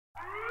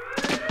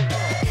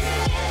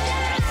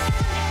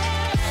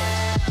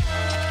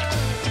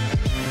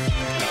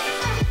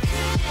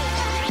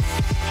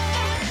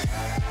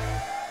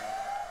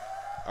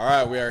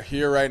We are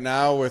here right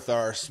now with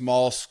our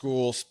small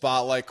school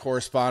spotlight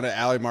correspondent,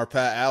 Allie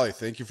Marpet. Allie,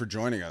 thank you for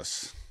joining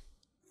us.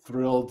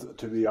 Thrilled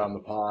to be on the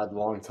pod.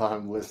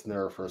 Long-time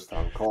listener,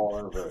 first-time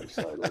caller. Very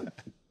excited.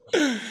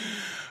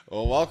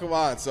 Well, welcome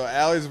on. So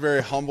Allie's a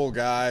very humble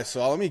guy.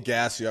 So let me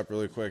gas you up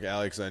really quick,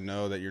 Allie, because I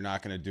know that you're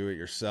not going to do it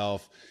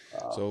yourself.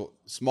 So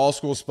small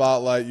school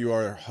spotlight, you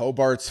are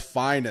Hobart's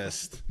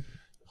finest.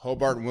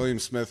 Hobart and William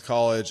Smith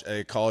College,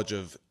 a college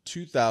of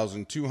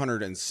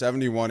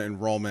 2,271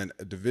 enrollment,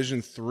 a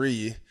Division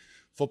III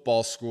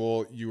football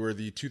school. You were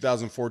the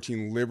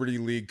 2014 Liberty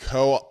League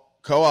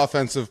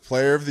co-offensive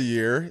player of the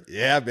year.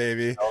 Yeah,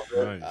 baby.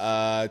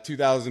 Nice.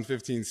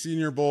 2015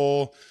 Senior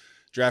Bowl,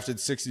 drafted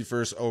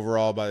 61st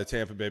overall by the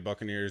Tampa Bay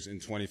Buccaneers in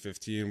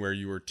 2015, where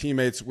you were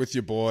teammates with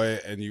your boy,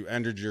 and you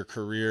ended your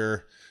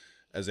career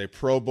as a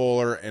Pro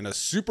Bowler and a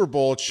Super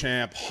Bowl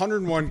champ,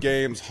 101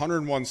 games,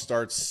 101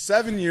 starts,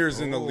 7 years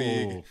in the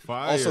league.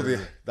 Fire. Also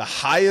the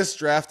highest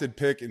drafted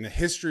pick in the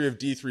history of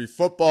D3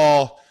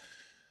 football.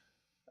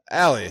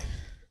 Allie,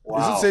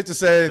 Wow. is it safe to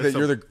say that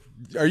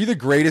are you the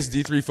greatest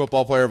D3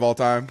 football player of all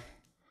time?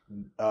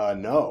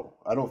 No,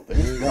 I don't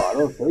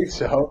think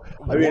so.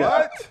 I mean,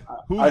 What?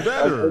 Who's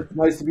better? It's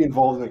nice to be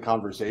involved in a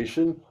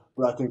conversation,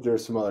 but I think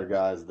there's some other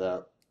guys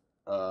that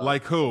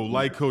Like who?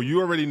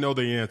 You already know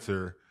the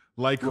answer.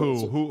 Like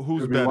who?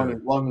 Who's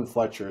better? London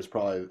Fletcher is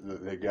probably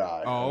the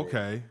guy. Oh,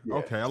 okay.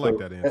 Okay, I like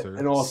that answer.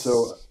 And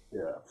also,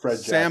 Fred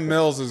Jackson. Sam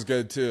Mills is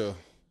good too.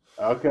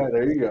 Okay,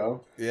 there you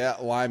go. Yeah,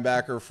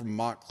 linebacker from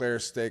Montclair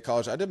State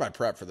College. I did my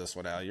prep for this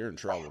one, Al. You're in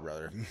trouble,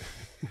 brother.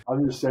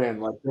 I'm just saying,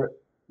 like,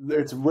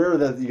 it's rare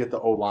that you get the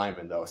O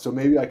lineman though. So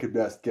maybe I could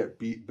best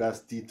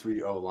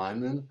D3 O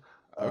lineman.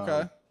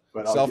 Okay,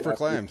 but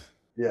self-proclaimed.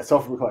 Yeah,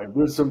 self-proclaimed.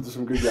 There's some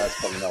good guys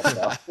coming up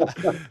now.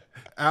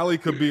 Allie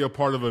could be a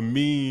part of a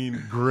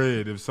mean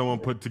grid if someone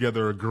put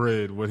together a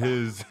grid with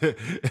his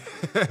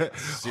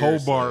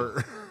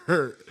Hobart.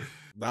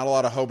 Not a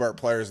lot of Hobart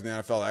players in the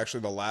NFL.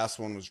 Actually, the last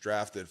one was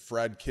drafted.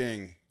 Fred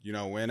King. You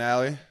know when,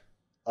 Allie?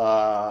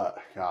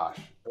 Gosh,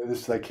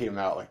 this came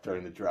out like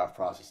during the draft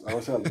process. I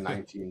was like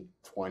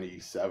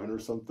 1927 or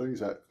something.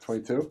 Is that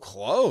 22?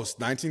 Close.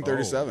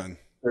 1937.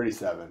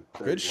 37.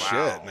 Good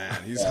shit,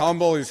 man. He's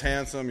humble. He's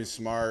handsome. He's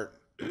smart.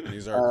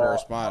 He's our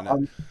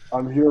correspondent.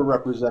 I'm here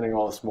representing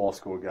all the small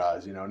school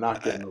guys.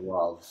 Not getting the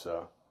love.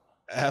 So.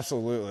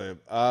 Absolutely.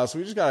 So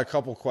we just got a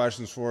couple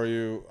questions for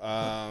you.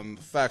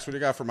 Fax, what do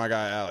you got for my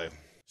guy, Allie?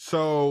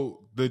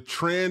 So the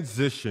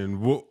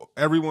transition,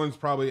 everyone's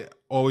probably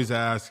always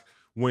asked,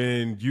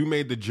 when you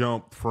made the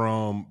jump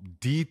from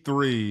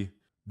D3,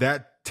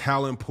 that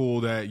talent pool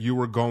that you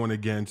were going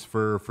against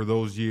for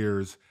those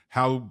years,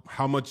 how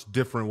much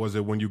different was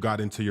it when you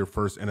got into your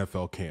first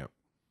NFL camp?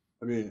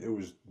 I mean, it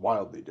was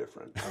wildly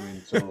different. I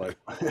mean, so like,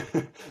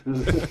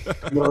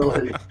 there's no way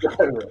to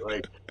describe it.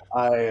 Like,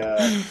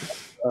 I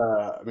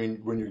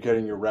mean, when you're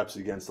getting your reps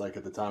against, like,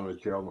 at the time it was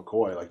Gerald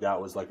McCoy, like that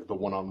was like the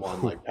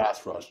one-on-one like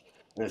pass rush,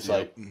 and it's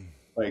like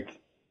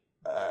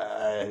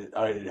I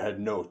had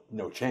no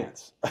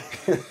chance.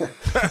 Like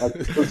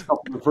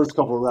the first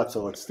couple of reps, I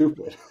looked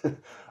stupid.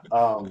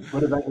 But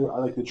eventually,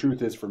 like the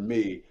truth is, for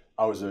me,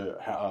 I was a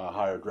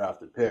higher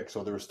drafted pick,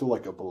 so there was still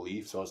like a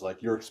belief. So I was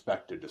like, you're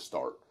expected to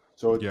start.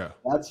 So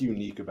that's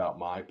unique about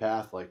my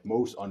path. Like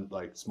most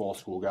small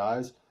school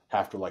guys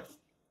have to like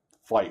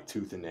fight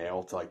tooth and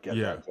nail to like get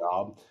that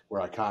job.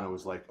 Where I kind of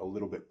was like a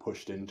little bit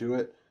pushed into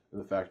it,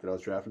 the fact that I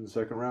was drafted in the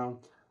second round.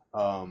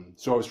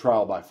 So it was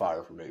trial by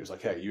fire for me. It was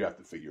like, hey, you have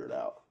to figure it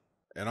out.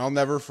 And I'll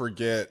never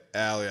forget,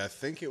 Allie, I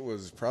think it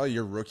was probably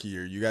your rookie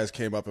year. You guys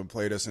came up and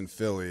played us in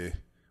Philly.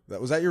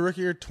 Was that your rookie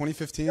year,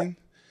 2015?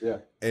 Yeah.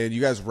 And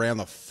you guys ran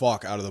the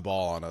fuck out of the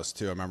ball on us,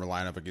 too. I remember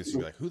lining up against you,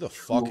 like, who the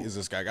fuck is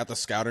this guy? I got the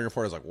scouting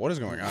report. I was like, what is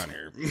going on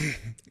here?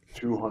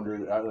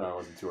 200, I don't know, it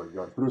wasn't 200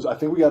 yards. But I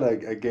think we got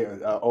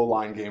a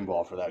O-line game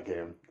ball for that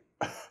game.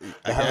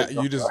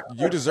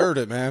 You deserved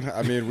it, man.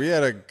 I mean, we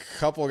had a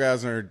couple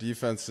guys in our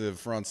defensive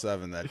front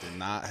seven that did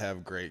not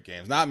have great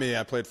games. Not me.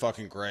 I played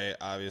fucking great,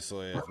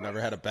 obviously. I've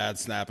never had a bad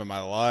snap in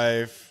my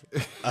life.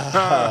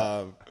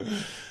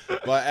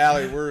 But,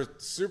 Allie, we're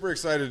super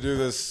excited to do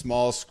this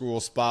small school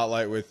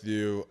spotlight with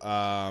you.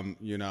 Kind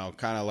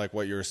of like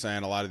what you were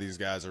saying, a lot of these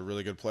guys are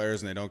really good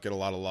players and they don't get a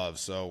lot of love.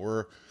 So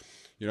we're,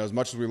 as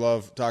much as we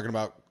love talking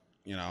about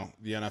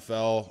the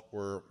NFL,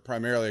 we're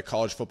primarily a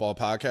college football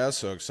podcast,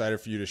 so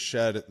excited for you to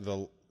shed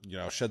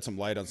some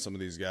light on some of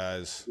these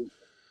guys.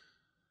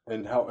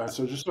 And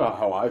just about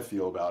how I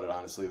feel about it,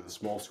 honestly, the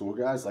small school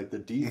guys, like the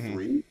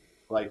D3,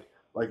 like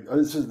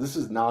this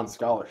is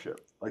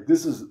non-scholarship. Like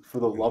this is for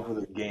the love of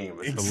the game.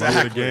 Exactly. The love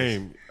of the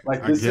game.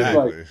 Like this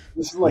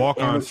is like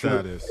walk-on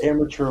status.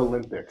 Amateur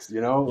Olympics,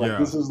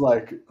 this is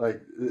like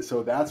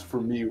so that's for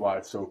me why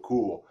it's so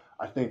cool.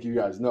 I think you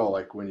guys know,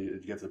 like when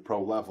you get to the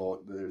pro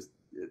level,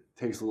 it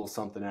takes a little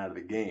something out of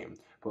the game.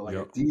 But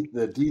like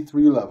the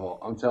D3 level,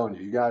 I'm telling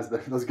you, you guys,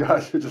 those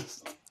guys are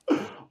just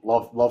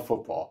love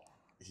football.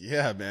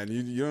 Yeah, man.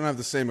 You don't have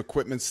the same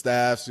equipment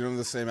staffs. You don't have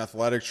the same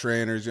athletic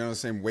trainers. You don't have the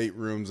same weight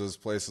rooms as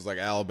places like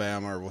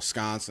Alabama or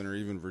Wisconsin or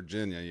even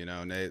Virginia,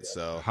 Nate.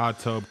 So hot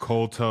tub,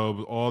 cold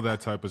tub, all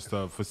that type of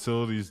stuff.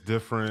 Facilities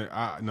different.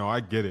 I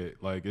get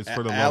it. Like, it's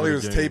for the love Allie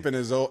of the was game.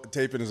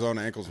 taping his own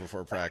ankles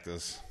before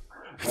practice.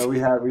 We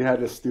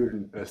had a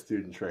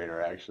student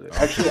trainer actually.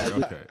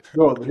 Okay.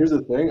 No, here's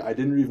the thing. I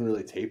didn't even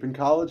really tape in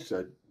college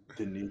because I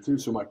didn't need to.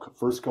 So my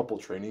first couple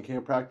training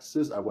camp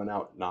practices, I went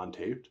out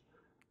non-taped,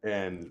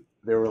 and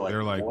they're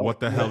like, what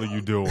the hell are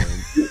you doing?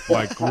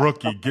 Like,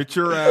 rookie, get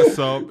your ass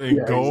up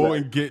and go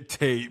and get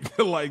taped.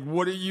 Like,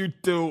 what are you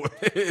doing?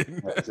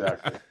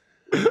 Exactly.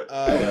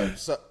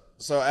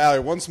 So Allie,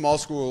 one small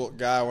school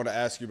guy I want to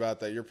ask you about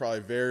that you're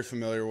probably very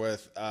familiar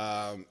with.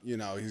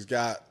 He's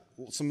got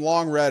some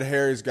long red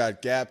hair. He's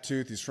got gap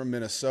tooth. He's from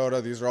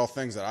Minnesota. These are all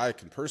things that I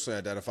can personally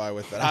identify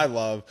with that I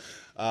love.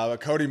 But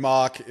Cody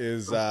Mauch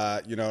is,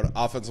 an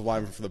offensive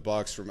lineman for the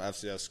Bucs from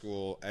FCS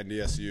school,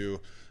 NDSU.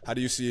 How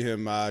do you see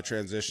him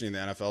transitioning the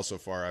NFL so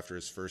far after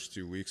his first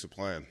 2 weeks of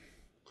playing?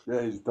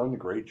 Yeah, he's done a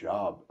great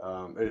job.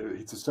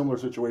 It's a similar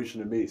situation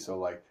to me. So,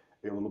 like,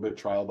 a little bit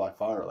trial by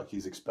fire. Like,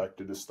 he's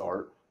expected to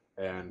start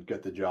and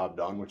get the job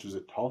done, which is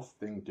a tough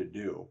thing to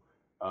do.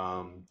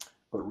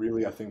 But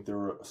really, I think there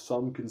were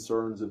some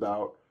concerns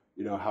about,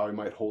 how he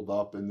might hold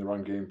up in the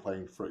run game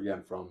playing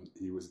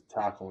he was a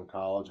tackle in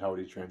college, how would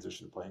he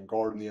transition to playing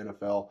guard in the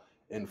NFL?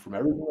 And from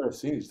everything I've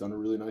seen, he's done a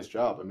really nice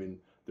job. I mean,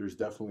 there's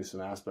definitely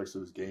some aspects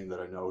of his game that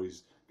I know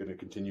he's going to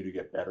continue to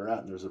get better at,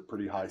 and there's a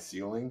pretty high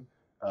ceiling.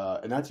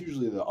 And that's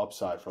usually the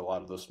upside for a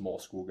lot of those small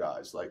school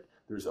guys. Like,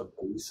 there's a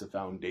base, a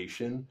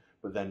foundation,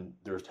 but then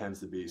there tends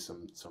to be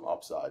some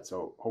upside.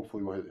 So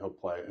hopefully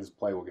his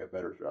play will get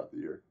better throughout the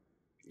year.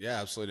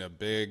 Yeah, absolutely. A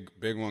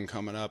big one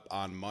coming up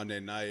on Monday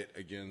night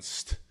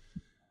against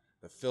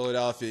the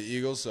Philadelphia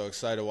Eagles. So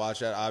excited to watch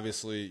that.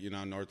 Obviously,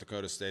 North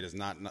Dakota State is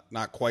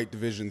not quite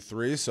Division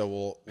III,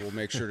 so we'll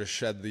make sure to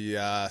shed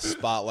the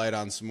spotlight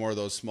on some more of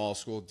those small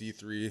school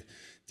D3,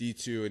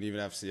 D2, and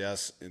even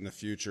FCS in the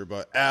future.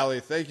 But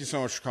Allie, thank you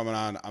so much for coming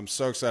on. I'm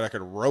so excited I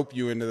could rope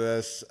you into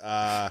this.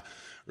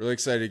 Really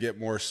excited to get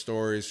more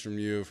stories from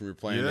you, from your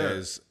playing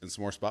days, and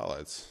some more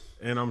spotlights.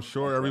 And I'm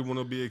sure everyone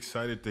will be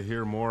excited to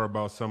hear more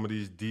about some of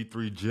these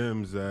D3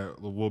 gyms that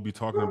we'll be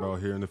talking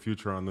about here in the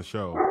future on the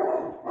show.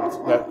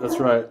 That's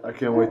right. I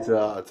can't wait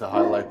to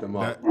highlight them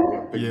up.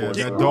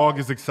 That dog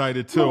is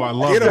excited too. I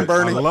love it. Him,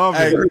 Bernie. I love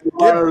it.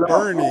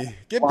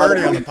 Get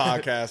Bernie on the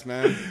podcast,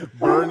 man.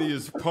 Bernie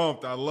is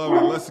pumped. I love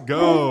it. Let's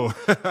go.